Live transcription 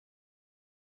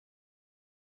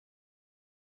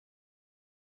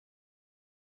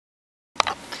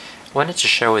Wanted to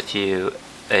share with you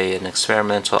an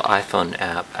experimental iPhone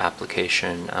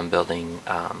application I'm building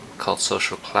called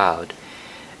Social Cloud.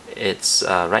 It's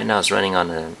right now it's running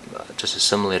on just a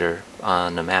simulator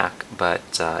on a Mac,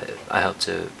 but I hope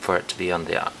for it to be on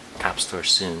the App Store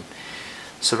soon.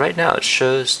 So right now it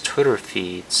shows Twitter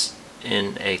feeds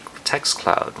in a text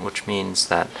cloud, which means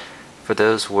that for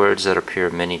those words that appear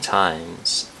many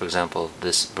times, for example,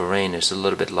 this Bahrain is a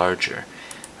little bit larger.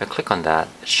 If I click on that,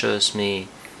 it shows me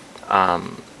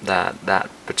that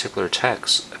particular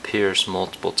text appears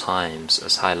multiple times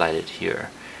as highlighted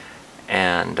here,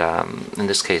 and in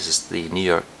this case it's the New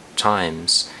York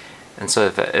Times. And so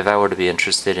if I were to be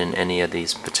interested in any of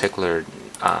these particular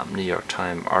New York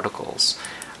Times articles,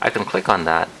 I can click on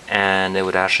that and it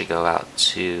would actually go out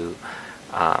to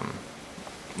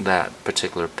that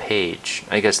particular page.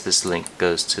 I guess this link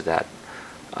goes to that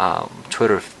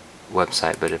Twitter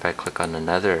website, but if I click on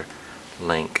another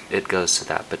link, it goes to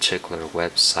that particular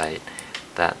website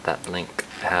that link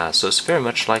has. So it's very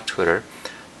much like Twitter.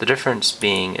 The difference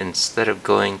being, instead of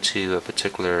going to a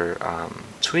particular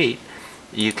tweet,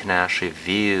 you can actually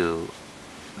view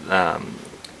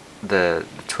the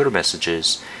Twitter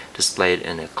messages displayed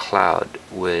in a cloud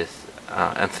with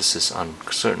emphasis on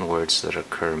certain words that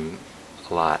occur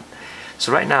a lot.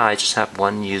 So right now I just have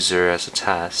one user as a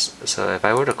test. So if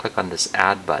I were to click on this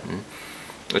add button,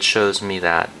 it shows me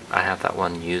that I have that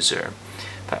one user.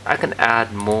 But I can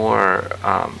add more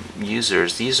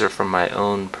users. These are from my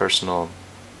own personal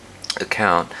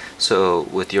account. So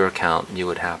with your account, you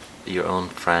would have your own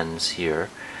friends here.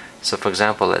 So for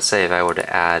example, let's say if I were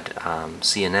to add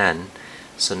CNN,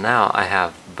 so now I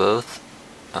have both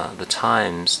the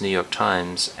Times, New York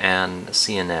Times, and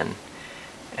CNN.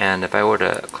 And if I were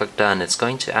to click done, it's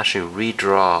going to actually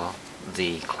redraw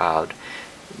the cloud,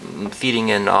 feeding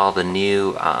in all the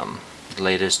new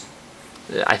latest,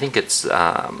 I think it's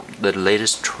the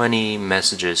latest 20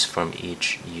 messages from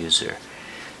each user.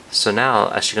 So now,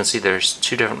 as you can see, there's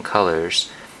two different colors,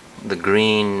 the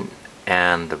green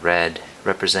and the red,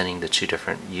 representing the two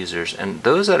different users. And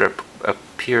those that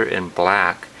appear in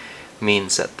black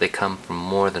means that they come from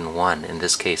more than one, in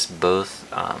this case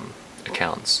both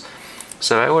accounts.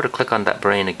 So if I were to click on that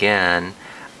brain again,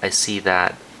 I see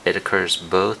that it occurs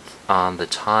both on the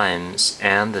Times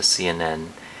and the CNN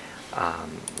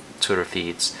Twitter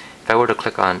feeds. If I were to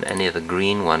click on any of the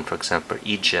green one, for example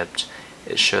Egypt,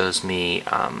 it shows me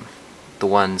the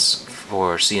ones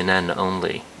for CNN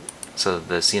only. So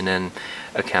the CNN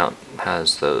account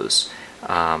has those,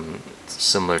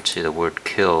 similar to the word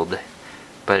killed.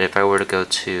 But if I were to go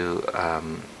to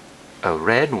a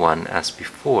red one as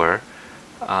before,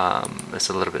 it's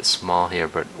a little bit small here,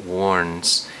 but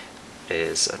warns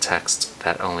is a text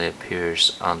that only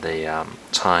appears on the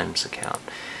Times account.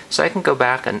 So I can go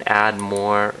back and add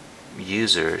more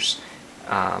users,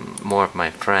 more of my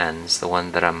friends, the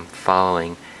one that I'm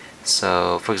following.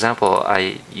 So for example,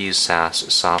 I use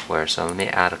SaaS software, so let me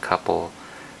add a couple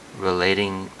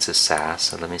relating to SaaS.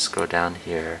 So let me scroll down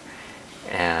here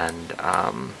and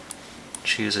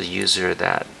choose a user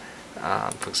that,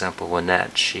 for example,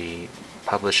 Wynette, she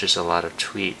publishes a lot of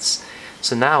tweets.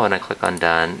 So now when I click on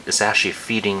done, it's actually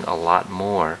feeding a lot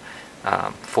more,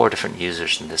 4 different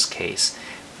users in this case,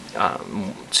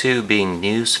 2 being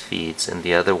news feeds and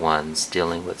the other ones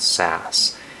dealing with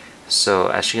SaaS. So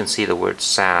as you can see, the word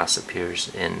SaaS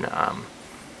appears in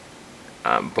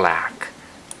black.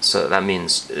 So that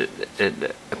means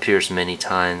it appears many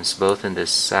times, both in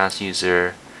this SaaS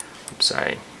user,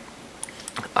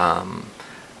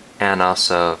 and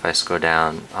also if I scroll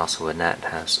down, also Annette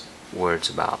has words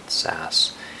about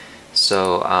SaaS.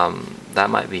 So that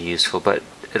might be useful, but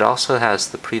it also has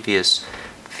the previous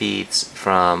feeds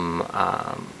from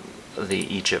the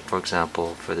Egypt, for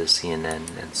example, for the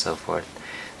CNN and so forth.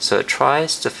 So it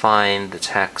tries to find the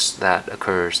text that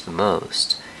occurs the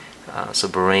most. So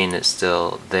Bahrain is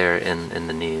still there in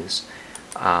the news,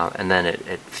 and then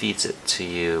it feeds it to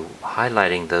you,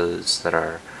 highlighting those that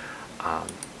are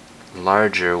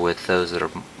larger with those that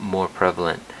are more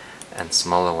prevalent, and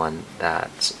smaller one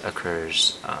that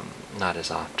occurs not as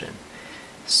often.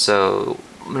 So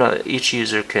each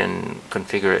user can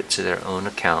configure it to their own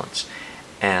account,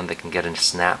 and they can get a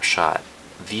snapshot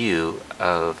view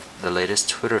of the latest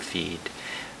Twitter feed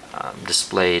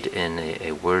displayed in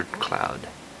a word cloud.